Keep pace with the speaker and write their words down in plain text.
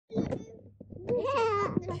No,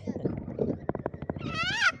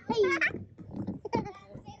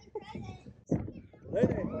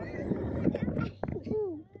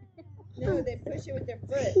 they push it with their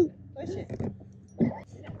foot. Push it.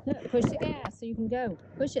 Look, push the gas so you can go.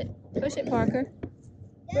 Push it. Push it, Parker.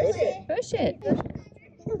 Push it. Push it. Go.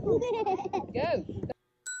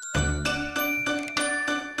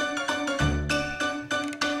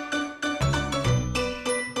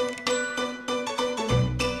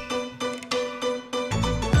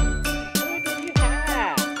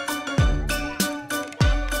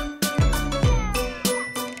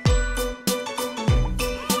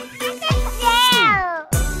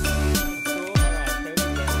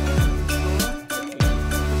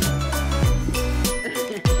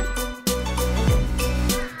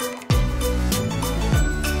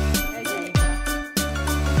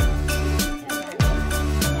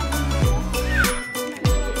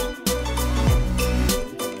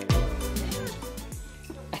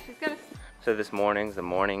 So this morning's the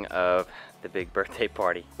morning of the big birthday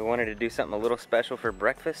party. We wanted to do something a little special for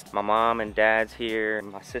breakfast. My mom and dad's here,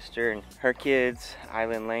 my sister and her kids,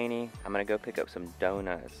 Ava Lane. I'm gonna go pick up some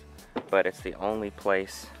donuts, but it's the only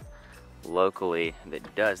place locally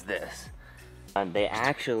that does this. They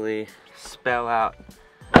actually spell out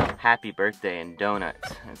happy birthday in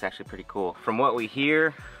donuts. It's actually pretty cool. From what we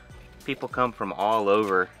hear, people come from all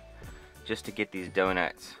over just to get these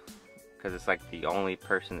donuts because it's like the only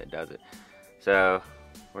person that does it. So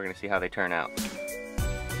we're gonna see how they turn out.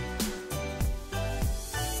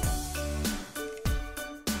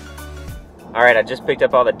 All right, I just picked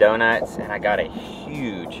up all the donuts and I got a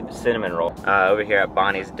huge cinnamon roll over here at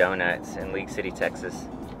Bonnie's Donuts in League City, Texas.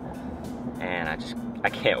 And I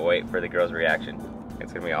can't wait for the girls' reaction.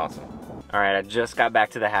 It's gonna be awesome. All right, I just got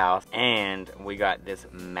back to the house and we got this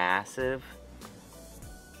massive,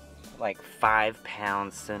 like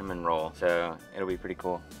 5-pound cinnamon roll. So it'll be pretty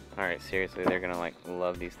cool. All right, seriously, they're gonna like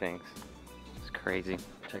love these things. It's crazy.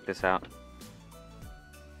 Check this out.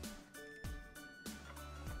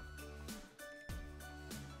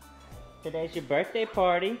 Today's your birthday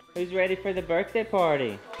party. Who's ready for the birthday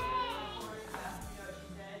party?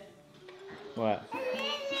 What?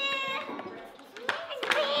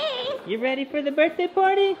 You ready for the birthday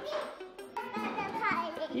party?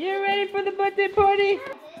 You ready for the birthday party?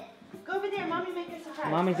 Go over there, Mommy, make a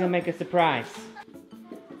surprise. Mommy's gonna make a surprise.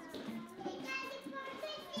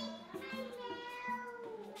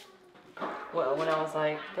 Well, when I was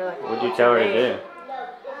like, they're like, What'd you tell her to do?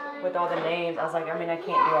 with all the names, I was like, I mean, I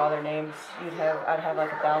can't do all their names. I'd have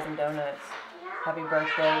like 1,000 donuts. Happy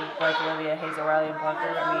birthday, Blayke, Olivia, Hazel, Riley, and Blayke.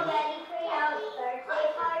 I mean,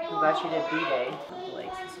 I'm glad she did B-Day.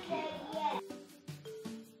 Blayke's is cute.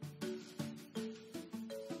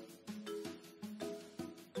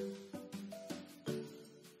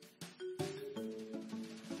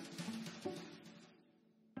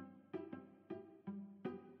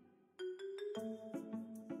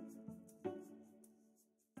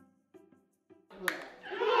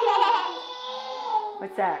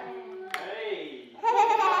 What's that? Hey!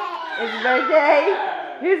 It's birthday?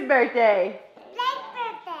 Whose birthday? Blayke's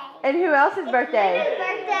birthday. And who else's birthday?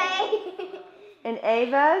 Birthday. And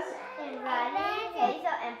Ava's? And Riley,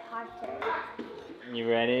 Hazel, and Parker. You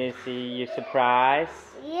ready to see your surprise?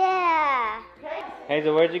 Yeah.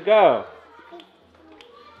 Hazel, where'd you go?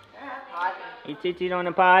 You tittied on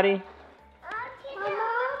the potty?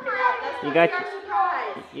 You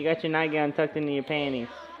got your nightgown tucked into your panties.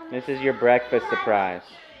 This is your breakfast surprise.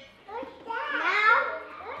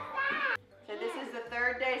 So this is the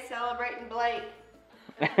third day celebrating Blayke.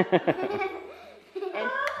 And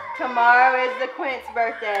tomorrow is the Quint's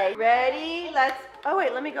birthday. Ready? Oh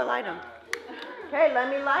wait, let me go light them. Okay, let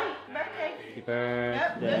me light. Birthday.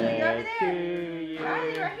 Happy birthday to you.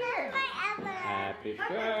 Riley, right here. Happy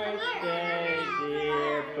birthday,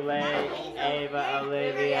 dear Blayke, Ava,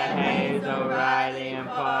 Olivia, Hazel, Riley, and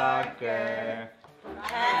Parker.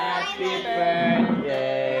 Happy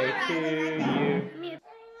birthday to you.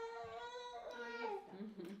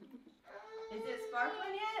 Is it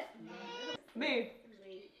sparkling yet? Move.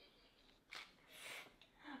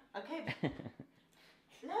 Okay.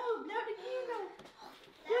 No, the candle.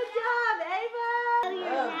 Good job, Ava.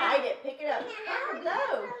 Oh, bite it. Pick it up. Parker,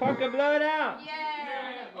 blow. Parker, blow it out.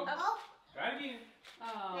 Yeah. Oh. Try again.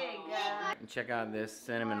 There you go. And check out this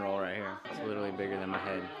cinnamon roll right here. It's literally bigger than my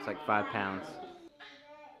head. It's like 5 pounds.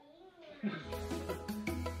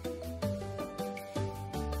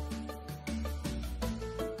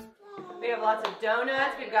 We have lots of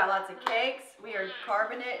donuts. We've got lots of cakes. We are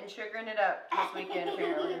carving it and sugaring it up this weekend,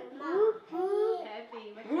 apparently.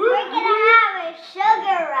 We're gonna have a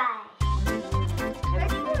sugar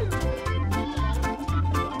rush.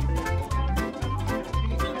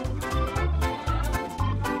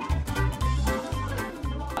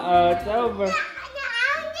 Uh-oh, it's over.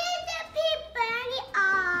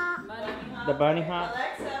 The bunny hop?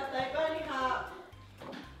 Alexa, play bunny hop.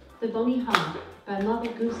 The Bunny Hop by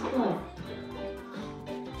Mother Goose Club.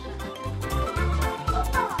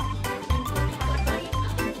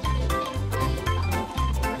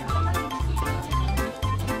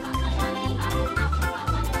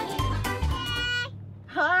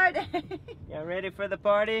 Hard. Y'all ready for the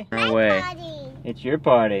party? My way. party. It's your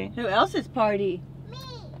party. Who else's party? Me.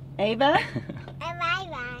 Ava? And Rai.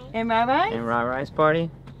 And Rai? And Rai-Rai's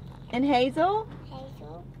party? And Hazel?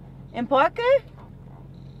 Hazel. And Parker?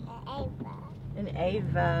 And Ava. And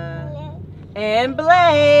Ava. And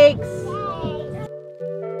Blake's.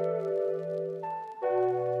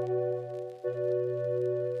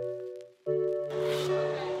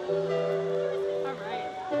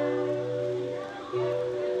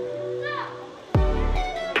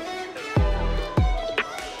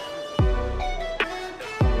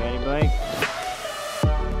 You ready, Blayke?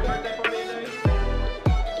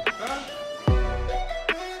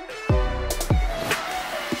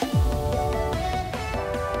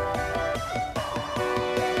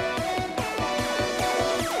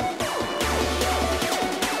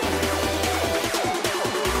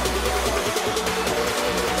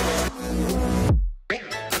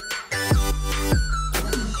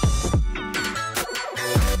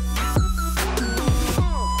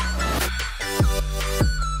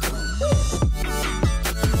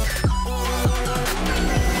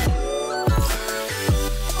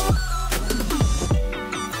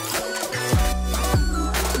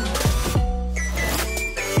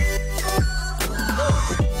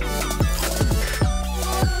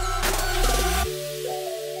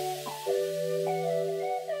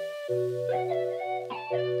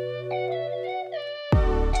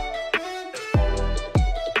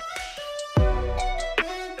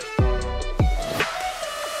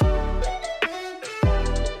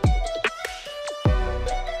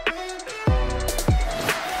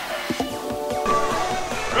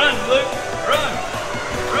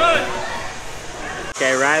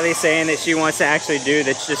 Okay, Riley's saying that she wants to actually do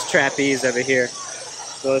this just trapeze over here.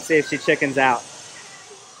 So let's see if she chickens out.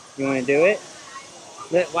 You want to do it?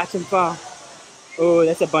 Look, watch him fall. Oh,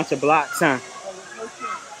 that's a bunch of blocks, huh?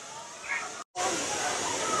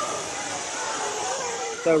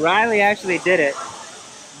 So Riley actually did it,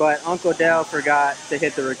 but Uncle Dale forgot to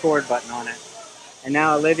hit the record button on it. And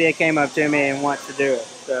now Olivia came up to me and wants to do it.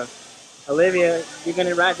 So, Olivia, you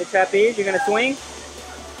gonna ride the trapeze? You gonna swing?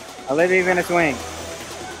 Olivia, you're gonna swing.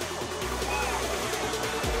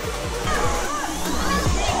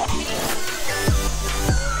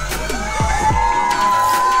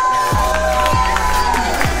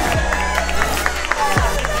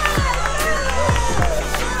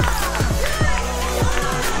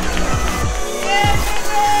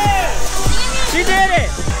 She did it!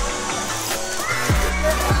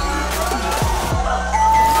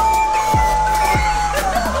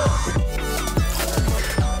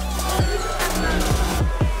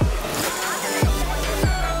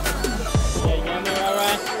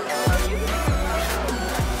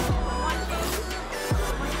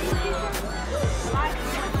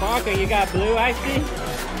 Parker, you got blue icy?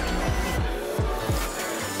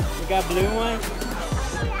 You got blue one?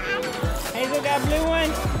 Hazel got blue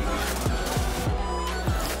one?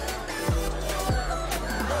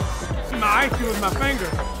 My icy with my finger,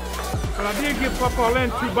 but I did give Papa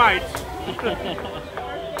Lynn 2 bites.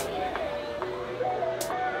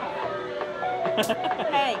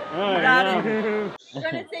 Hey, you got it. You're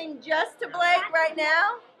gonna sing Just to Blayke right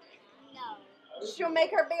now? No. She'll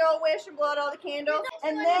make her big old wish and blow out all the candles.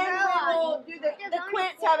 And then we will do the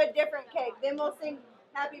Quints have a different cake. Then we'll sing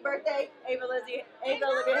Happy Birthday, Ava, Olivia, Hazel,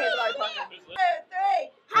 Parker. 2,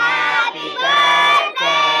 3. Happy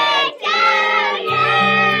birthday to you.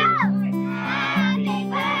 Happy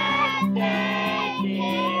birthday,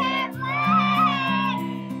 dear Blayke.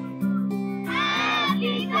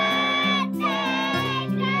 Happy birthday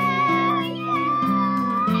to you.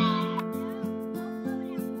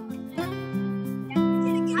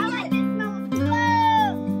 I like this smell of blue.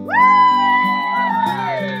 Woo!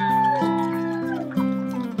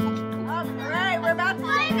 All right, we're about to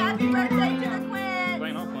sing Happy Birthday to the Quints. 1,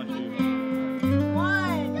 2,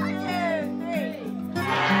 3.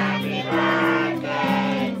 Happy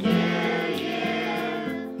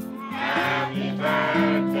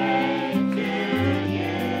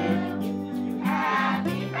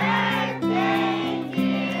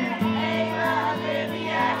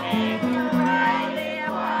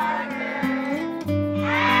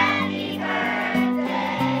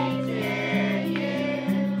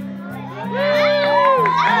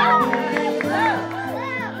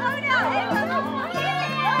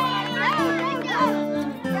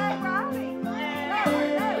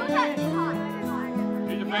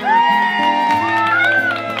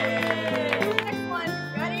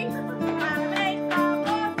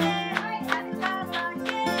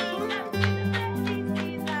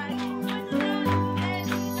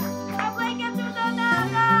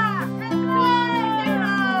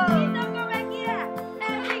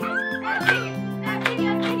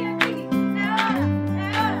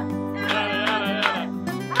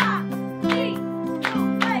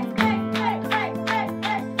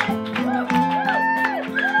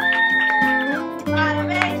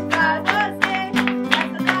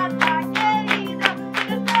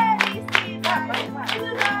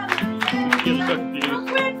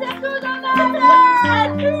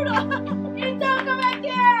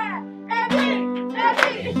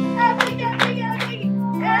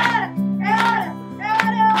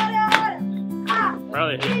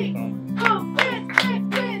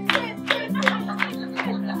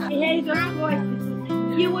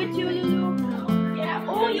too, Lulu? Yeah.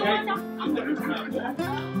 Oh, you want some? I want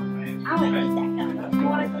to eat that. I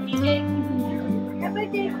want a cookie cake. Happy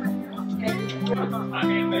birthday.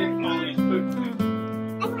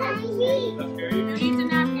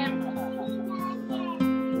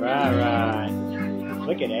 Right.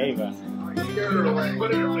 Look at Ava.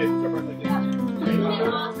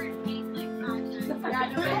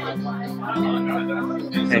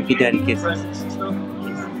 Happy daddy kisses.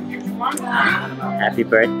 Happy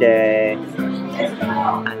birthday. I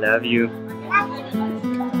love you.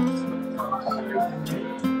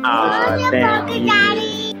 Aw, thank you.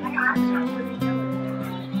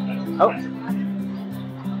 Oh.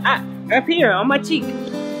 Ah, up here on my cheek.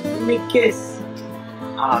 Give me a kiss.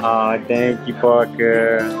 Aw, thank you,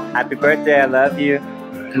 Parker. Happy birthday, I love you.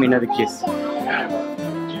 Give me another kiss.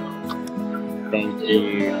 Thank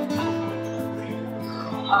you.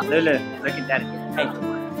 Lulu, look at daddy. Hey,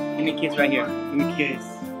 give me a kiss right here. Give me a kiss.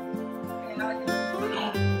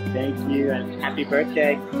 Thank you and happy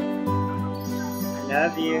birthday. I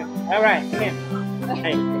love you. All right, come here.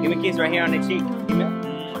 Hey, give me a kiss right here on the cheek. Give me.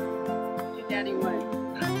 Give daddy one.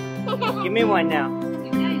 Give me one now.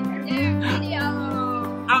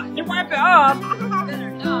 Oh, you wipe it off.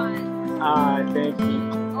 Ah, thank you.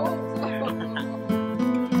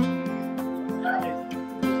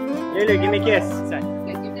 Lulu, give me a kiss.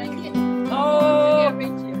 Oh.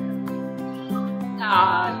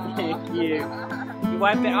 Ah, thank you. You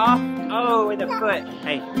wipe it off? Oh, with a foot.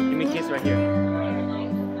 Hey, give me a kiss right here.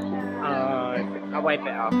 I'll wipe it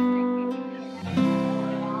off.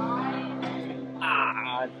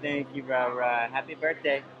 Ah, thank you, Rara. Happy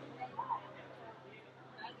birthday.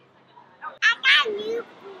 You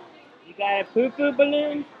got a poo-poo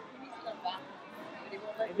balloon?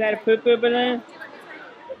 Is that a poo-poo balloon?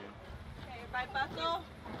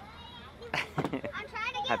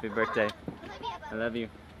 Happy birthday. I love you.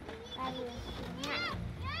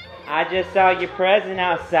 I just saw your present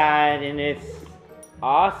outside and it's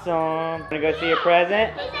awesome. Wanna go see your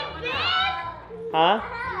present? Huh?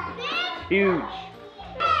 Huge.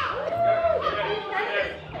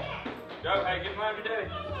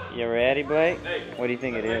 You ready, Blayke? What do you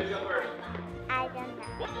think it is? I don't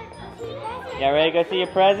know. Y'all ready to go see your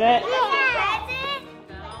present?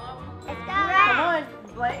 Come on,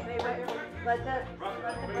 Blayke. Let the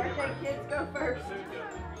birthday kids go first.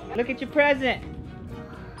 Look at your present.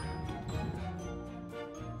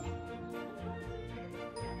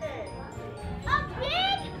 A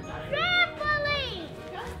big trampoline!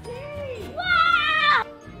 Wow!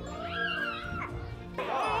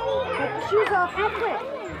 Take the shoes off real quick.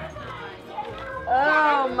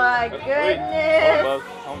 Oh my goodness.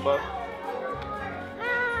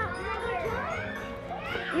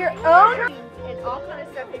 Your own and all kind of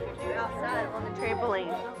stuff you can do outside on the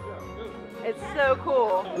trampoline. It's so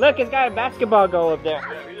cool. Look, it's got a basketball goal up there.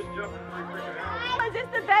 Is this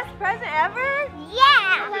the best present ever?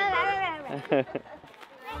 Yeah!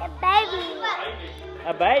 A baby.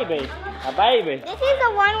 A baby. A baby. This is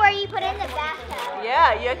the one where you put in the bathtub.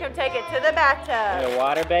 Yeah, you can take it to the bathtub. A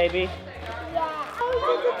water baby. Yeah. Oh, this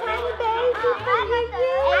is a tiny baby for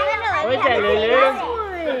you. What is that, Lulu?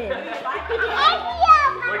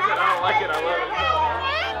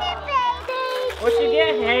 What you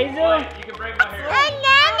get, Hazel?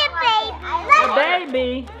 A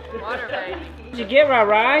baby. Water baby. What you get,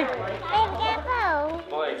 Rai?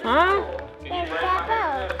 Huh?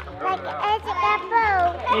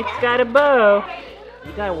 It's got a bow.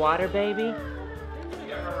 You got a water baby?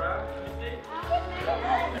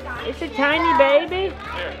 It's a tiny baby.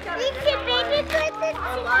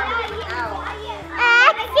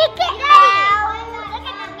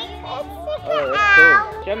 Oh, that's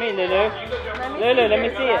cool. Show me, Lulu. Lulu, let me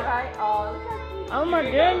see it. Oh my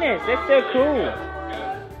goodness, that's so cool.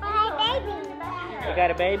 You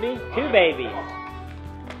got a baby? Two babies.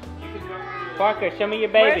 Parker, show me your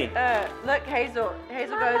baby. Look, Hazel.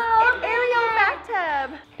 Hazel goes, it's Ariel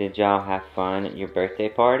bathtub. Did y'all have fun at your birthday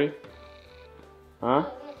party? Huh?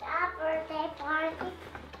 Birthday party.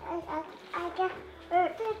 I got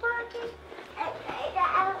birthday party.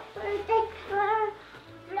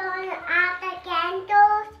 Blowing out the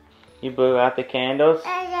candles. You blew out the candles?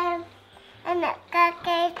 And the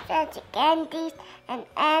cupcakes and the candies and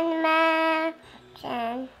animals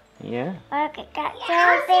and Yeah. got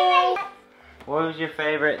children. What was your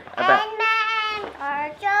favorite about? Ant-Man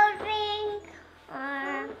or children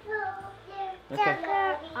or Okay.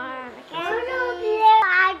 sugar or candy.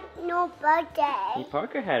 I no birthday.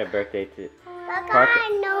 Parker had a birthday too. Parker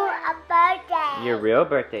no a birthday. Your real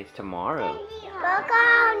birthday's tomorrow.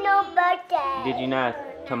 Parker no birthday. Did you know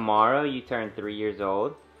tomorrow you turn 3 years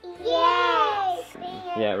old? Yes.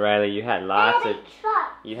 Yeah, Riley, you had lots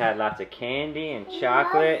of candy and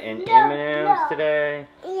chocolate and M&Ms today.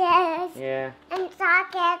 Yes. Yeah. And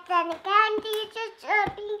chocolate and candy just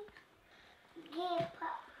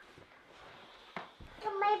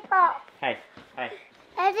my pop. Hey.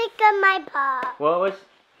 I think of my pop. What was...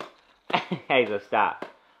 Hazel, stop.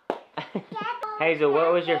 Hazel,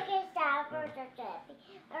 what was your...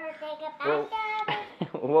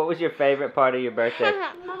 What was your favorite part of your birthday?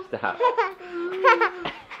 Stop.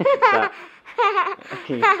 Stop.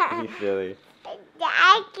 You silly.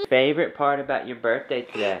 Favorite part about your birthday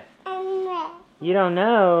today? You don't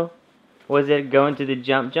know? Was it going to the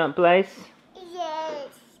jump place? Yes.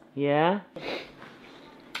 Yeah?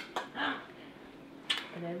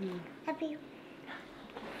 Love you.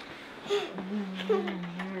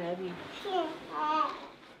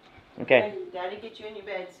 Okay. Daddy, get you in your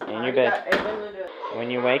bed. In your bed. When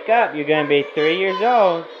you wake up, you're going to be 3 years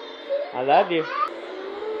old. I love you.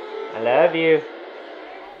 I love you.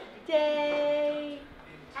 Day.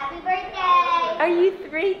 Happy birthday. Are you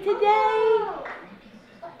 3 today?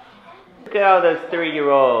 Look at all those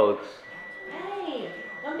 3-year-olds. Hey,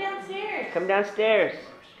 come downstairs. Come downstairs.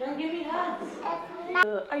 Come give me hugs.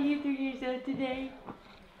 Are you 3 years old today?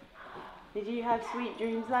 Did you have sweet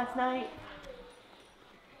dreams last night?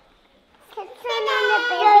 Sit on the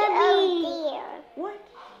baby. Oh dear. What?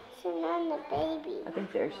 Sit on the baby. I think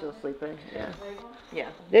they're still sleeping. Yeah.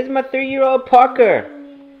 This is my 3-year-old Parker.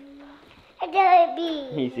 A baby.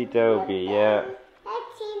 Easy Toby, yeah.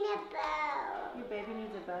 Let's see the bow. Your baby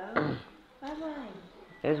needs a bow? Bye-bye.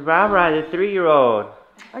 There's Rai, the 3-year-old.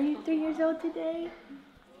 Are you 3 years old today?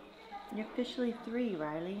 You're officially 3,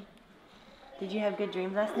 Riley. Did you have good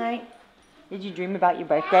dreams last night? Did you dream about your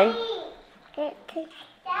birthday?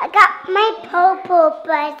 I got my purple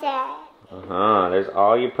present. There's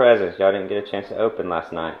all your presents. Y'all didn't get a chance to open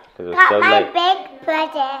last night because it was Got so my late. big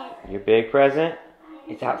present. Your big present?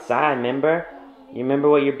 It's outside, remember? You remember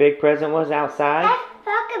what your big present was outside?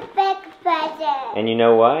 That's a big present. And you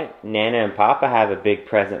know what? Nana and Papa have a big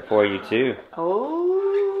present for you too.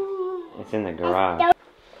 Oh. It's in the garage.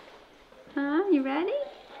 Huh? You ready?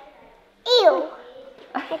 Ew.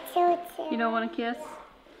 You don't want a kiss?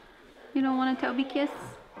 You don't want a Toby kiss?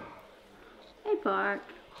 Hey, Park.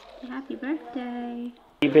 Happy birthday.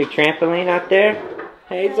 You big trampoline out there,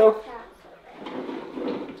 Hazel?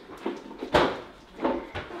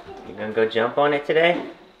 You gonna go jump on it today?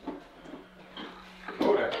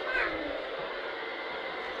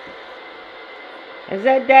 Is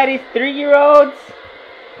that Daddy's 3-year-olds?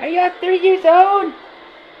 Are y'all 3 years old?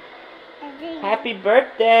 Happy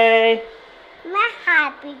birthday! My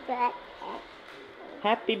happy birthday.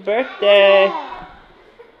 Happy birthday!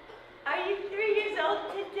 Are you 3 years old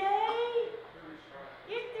today?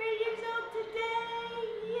 You're 3 years old today.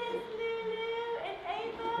 Yes, Lulu and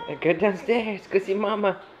Ava. Go downstairs, go see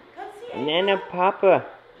Mama. Come see Ava. Nana, Papa.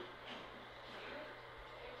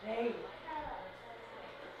 Hey.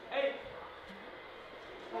 Hey.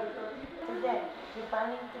 Today, you're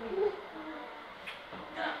finding 3.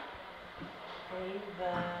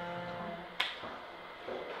 Ava.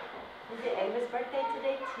 Is it Ava's birthday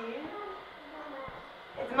today too?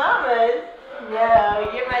 It's Mama's?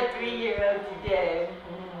 No, you're my 3-year-old today.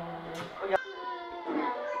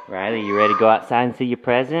 Riley, you ready to go outside and see your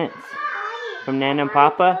presents from Nana and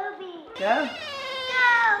Papa? Go.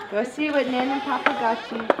 Go see what Nana and Papa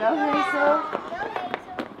got you. Go, Hazel.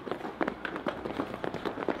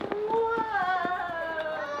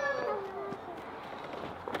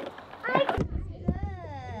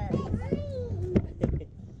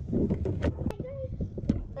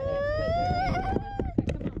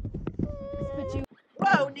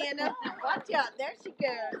 Whoa, Nana. Watch out. There she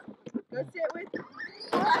goes. Go sit with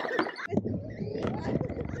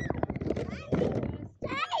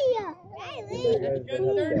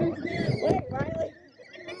Wait, Riley.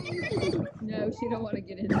 No, she don't want to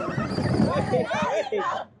get in there.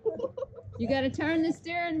 You got to turn the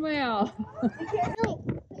steering wheel.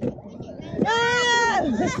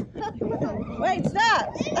 Wait,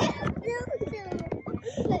 stop.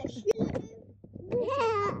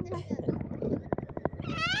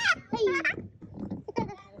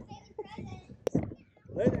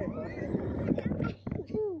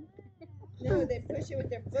 No, they push it with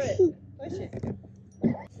their foot. Push it.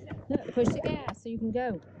 Look, push the gas so you can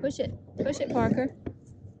go. Push it. Push it, Parker.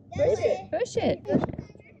 Push it. Push it. Go.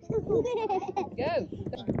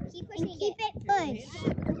 Keep pushing. Keep it push.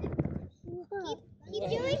 Keep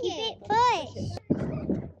doing it. Push.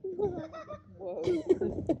 Whoa.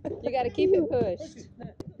 You got to keep it pushed.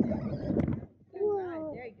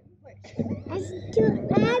 Whoa. That's too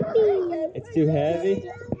heavy. It's too heavy?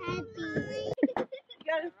 Heavy.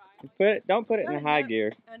 Don't put it in high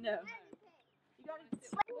gear. I know.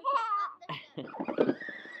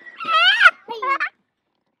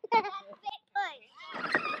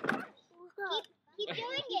 Keep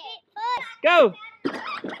doing it. Go! You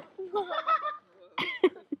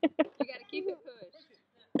gotta keep it pushed.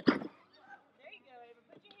 There you go, Ava.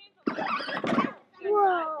 Put your hands on the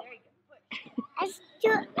Whoa. There you go. It's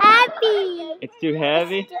too heavy. It's too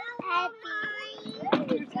heavy?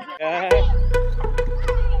 It's too heavy.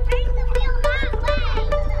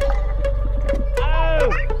 Oh!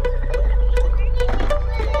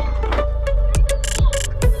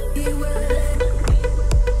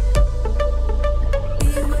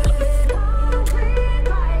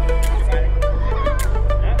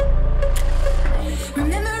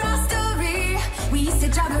 Remember our story? We used to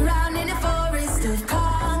drive around in a forest of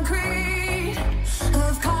concrete,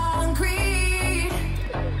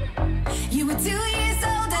 You were 2 years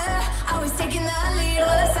older, always taking the lead while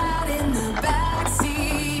I sat in the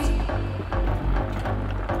backseat.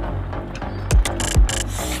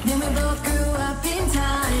 Then we both grew up in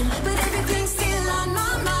time, but everything's still on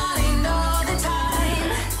my mind all the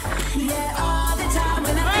time. Yeah, all the time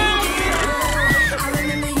when I think it over. I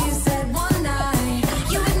remember you said one night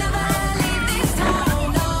you would never leave this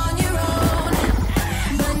town on your own,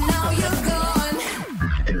 but now you're gone.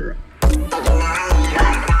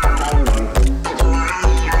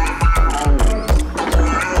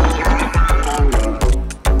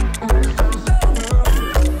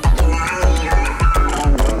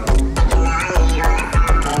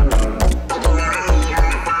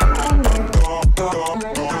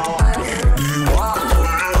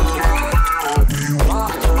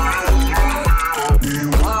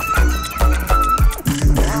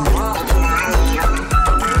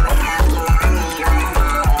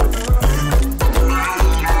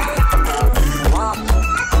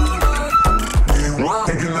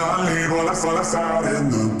 Taking the lead while I saw us out in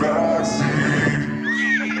the backseat.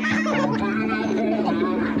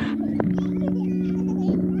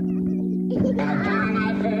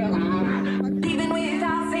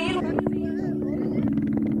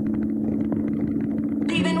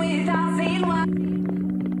 Leaving without saying why.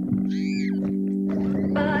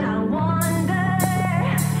 But I wonder,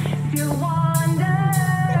 you wonder.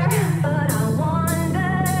 But I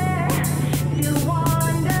wonder, you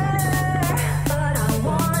wonder. But I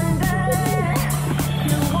wonder,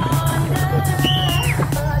 you wonder.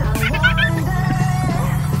 But I wonder, you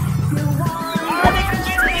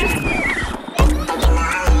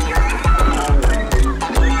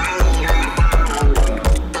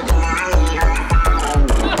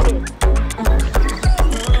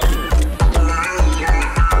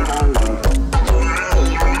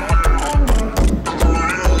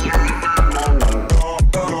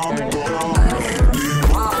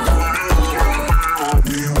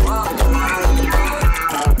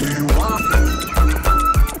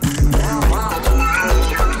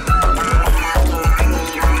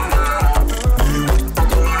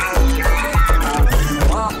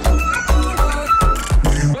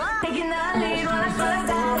taking the lead when I first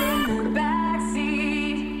sat in the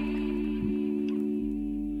backseat.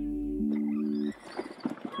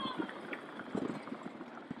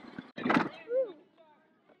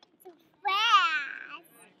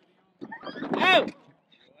 Oh!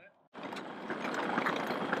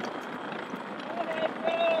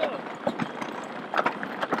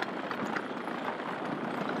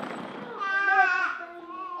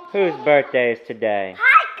 Whose birthday is today?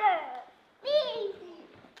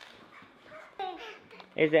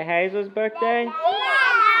 Is it Hazel's birthday?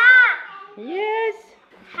 Yes.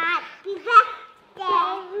 Happy birthday.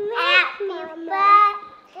 Happy birthday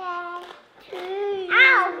to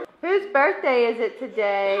you. Whose birthday is it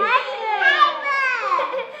today?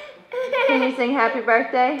 Can you sing happy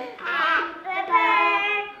birthday? Happy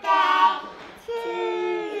birthday to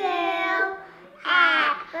you.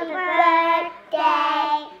 Happy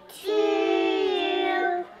birthday to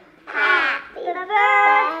you. Happy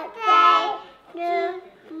birthday to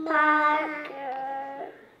Parker.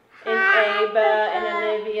 And Ava and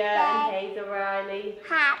Olivia and Hazel Riley.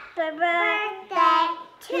 Happy birthday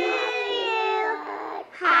to you.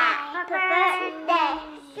 Happy birthday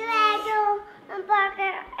to Hazel and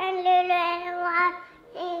Parker and Lulu and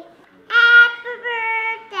Riley.